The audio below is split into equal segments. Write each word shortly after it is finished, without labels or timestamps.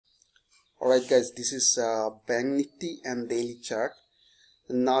Alright guys, this is Bank Nifty and daily chart.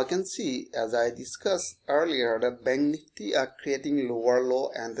 Now you can see, as I discussed earlier, that Bank Nifty are creating lower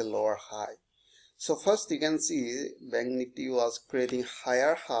low and the lower high. So first you can see Bank Nifty was creating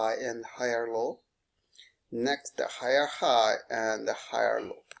higher high and higher low. Next the higher high and the higher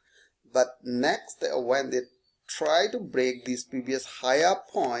low. But next when they try to break this previous higher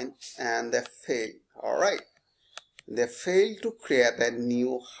point and they fail. Alright, they fail to create a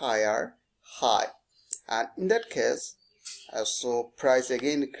new higher high, and in that case so price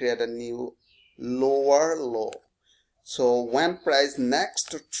again create a new lower low. So when price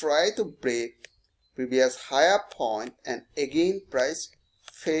next try to break previous higher point and again price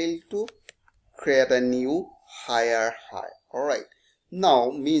fail to create a new higher high. Alright,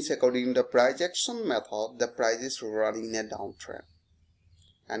 now means according to the price action method, the price is running in a downtrend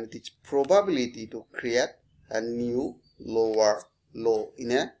and its probability to create a new lower low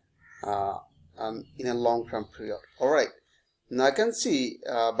in a long-term period. Alright, now I can see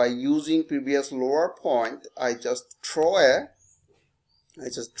by using previous lower point, I just drawn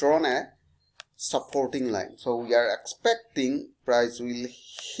a supporting line. So we are expecting price will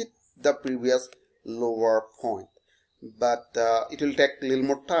hit the previous lower point, but it will take a little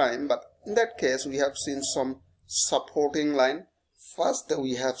more time. But in that case, we have seen some supporting line. First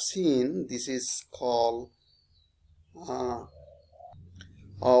we have seen this is called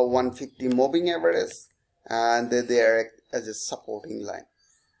 150 moving average, and they are as a supporting line.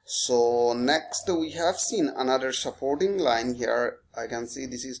 So next we have seen another supporting line here. I can see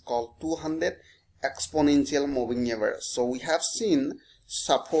this is called 200 exponential moving average. So we have seen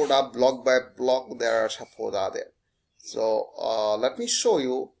support up block by block, there are support are there. So let me show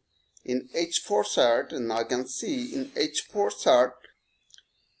you in H4 chart. Now I can see in H4 chart,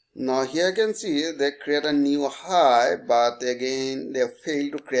 now here you can see they create a new high, but again they fail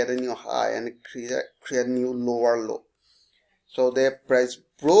to create a new high and create a new lower low. So the price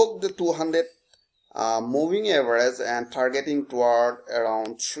broke the 200 moving average and targeting toward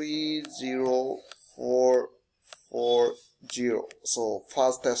around 30440. So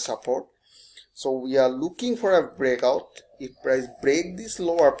first support. So we are looking for a breakout. If price break this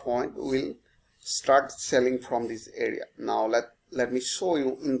lower point, we'll start selling from this area. Now let me show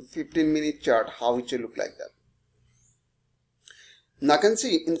you in 15-minute chart how it will look like that. Now you can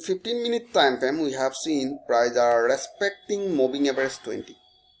see in 15-minute time frame we have seen price are respecting moving average 20.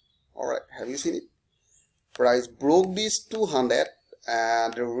 Alright, have you seen it? Price broke this 200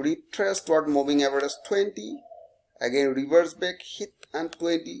 and retraced toward moving average 20. Again reverse back, hit and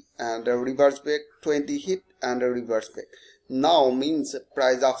 20, and reverse back, 20, hit and reverse back. Now means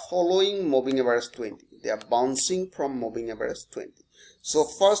price are following moving average 20. They are bouncing from moving average 20. So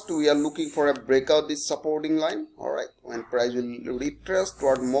first we are looking for a breakout this supporting line. Alright, when price will retrace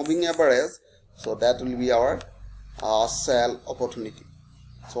toward moving average, so that will be our sell opportunity.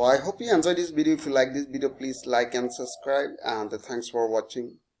 So I hope you enjoyed this video. If you like this video, please like and subscribe, and thanks for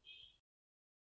watching.